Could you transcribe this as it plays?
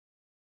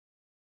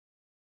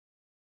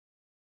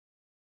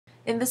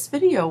In this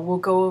video, we'll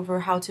go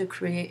over how to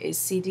create a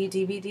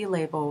CD/DVD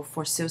label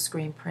for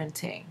silkscreen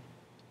printing.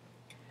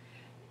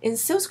 In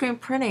silkscreen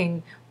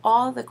printing,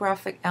 all the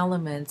graphic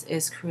elements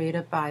is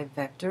created by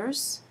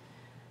vectors,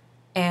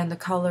 and the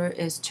color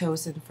is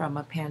chosen from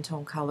a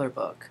Pantone color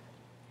book.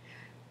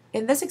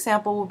 In this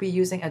example, we'll be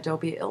using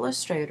Adobe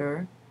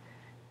Illustrator,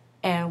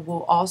 and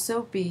we'll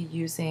also be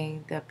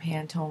using the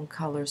Pantone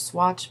color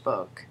swatch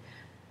book.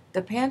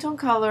 The Pantone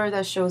color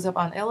that shows up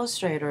on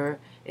Illustrator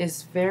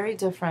is very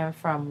different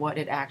from what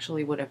it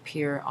actually would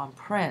appear on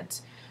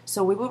print.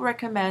 So we would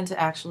recommend to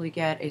actually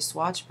get a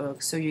swatch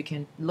book so you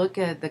can look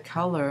at the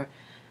color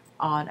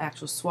on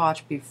actual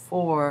swatch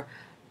before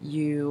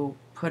you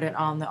put it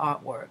on the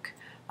artwork.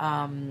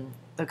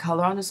 The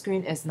color on the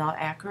screen is not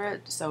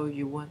accurate, so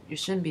you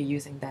shouldn't be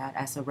using that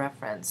as a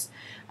reference.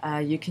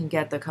 You can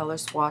get the color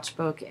swatch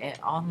book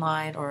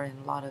online or in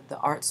a lot of the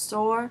art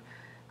store,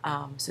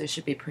 so it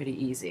should be pretty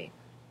easy.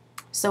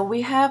 So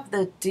we have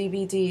the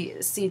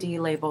DVD CD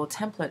label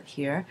template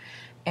here,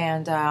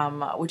 and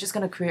we're just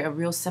going to create a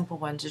real simple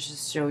one to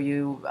just show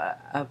you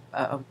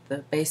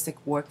the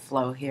basic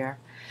workflow here.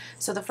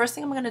 So the first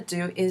thing I'm going to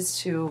do is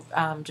to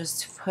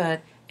just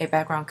put a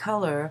background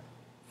color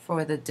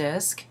for the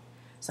disc.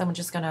 So I'm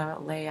just going to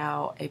lay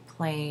out a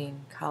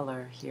plain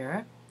color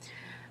here.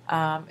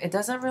 It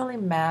doesn't really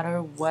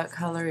matter what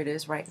color it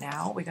is right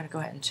now. We're going to go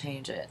ahead and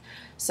change it.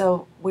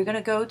 So we're going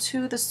to go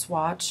to the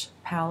swatch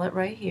palette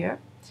right here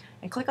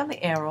and click on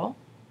the arrow,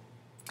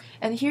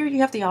 and here you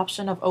have the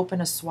option of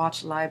open a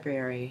swatch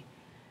library,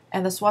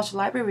 and the swatch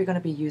library we're going to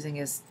be using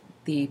is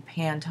the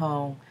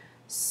Pantone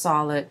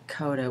solid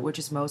coated, which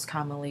is most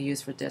commonly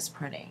used for disc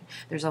printing.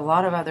 There's a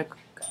lot of other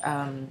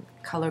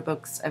color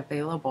books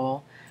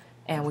available,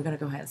 and we're going to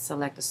go ahead and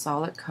select the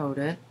solid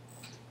coated,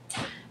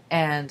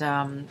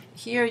 and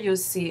here you'll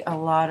see a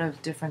lot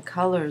of different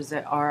colors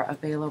that are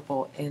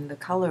available in the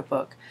color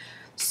book.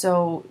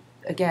 So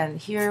again,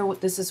 here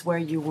this is where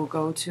you will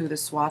go to the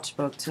swatch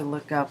book to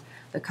look up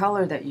the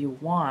color that you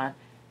want,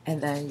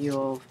 and then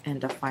you'll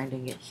end up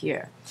finding it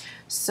here.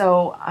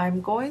 So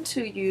I'm going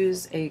to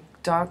use a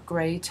dark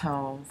gray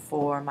tone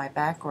for my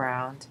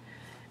background,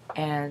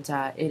 and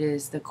it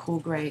is the Cool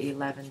Gray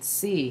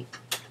 11C.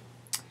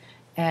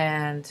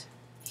 And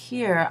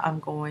here I'm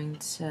going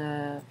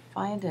to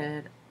find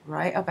it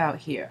right about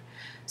here.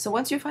 So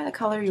once you find the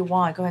color you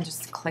want, go ahead and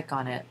just click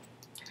on it.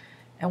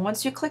 And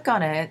once you click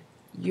on it,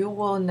 you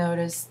will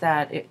notice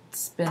that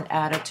it's been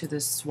added to the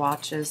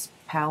swatches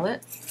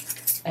palette,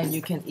 and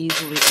you can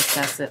easily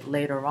access it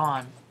later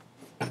on.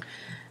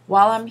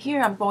 While I'm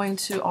here, I'm going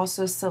to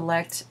also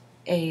select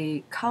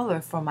a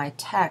color for my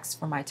text,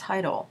 for my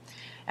title.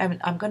 And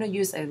I'm going to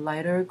use a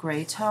lighter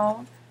gray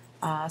tone,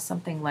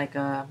 something like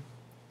a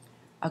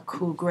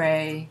Cool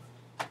Gray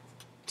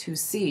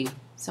 2C.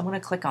 So I'm going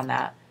to click on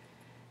that.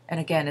 And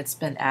again, it's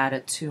been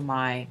added to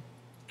my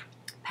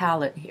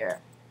palette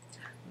here,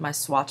 my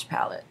swatch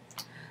palette.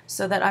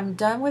 So that I'm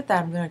done with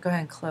that, I'm going to go ahead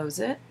and close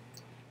it,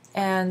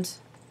 and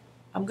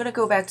I'm going to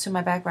go back to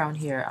my background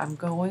here. I'm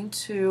going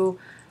to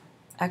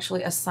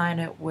actually assign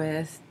it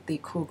with the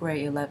Cool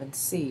Gray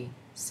 11C.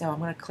 So I'm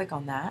going to click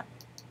on that,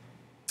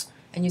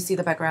 and you see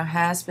the background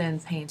has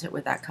been painted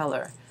with that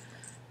color.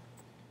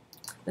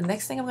 The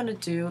next thing I'm going to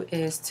do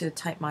is to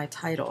type my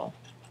title.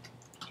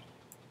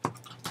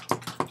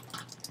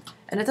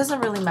 And it doesn't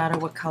really matter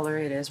what color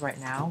it is right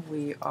now.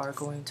 We are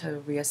going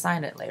to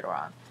reassign it later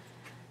on.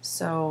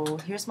 So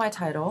here's my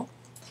title,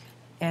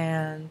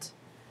 and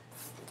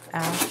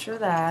after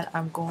that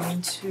I'm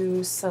going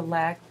to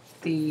select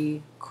the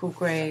Cool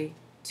Gray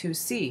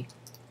 2C,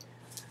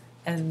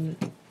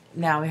 and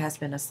now it has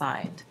been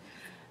assigned.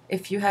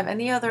 If you have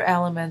any other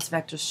elements,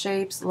 vector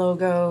shapes,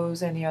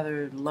 logos, any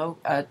other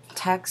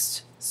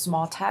text,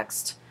 small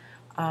text,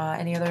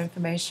 any other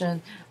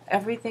information,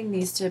 everything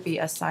needs to be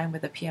assigned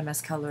with a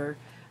PMS color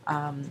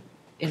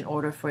in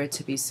order for it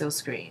to be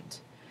silkscreened.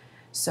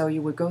 So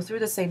you would go through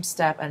the same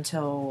step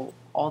until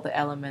all the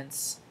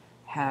elements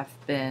have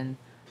been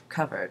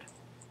covered.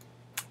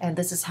 And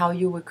this is how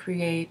you would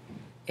create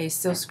a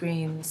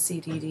silkscreen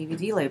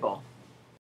CD/DVD label.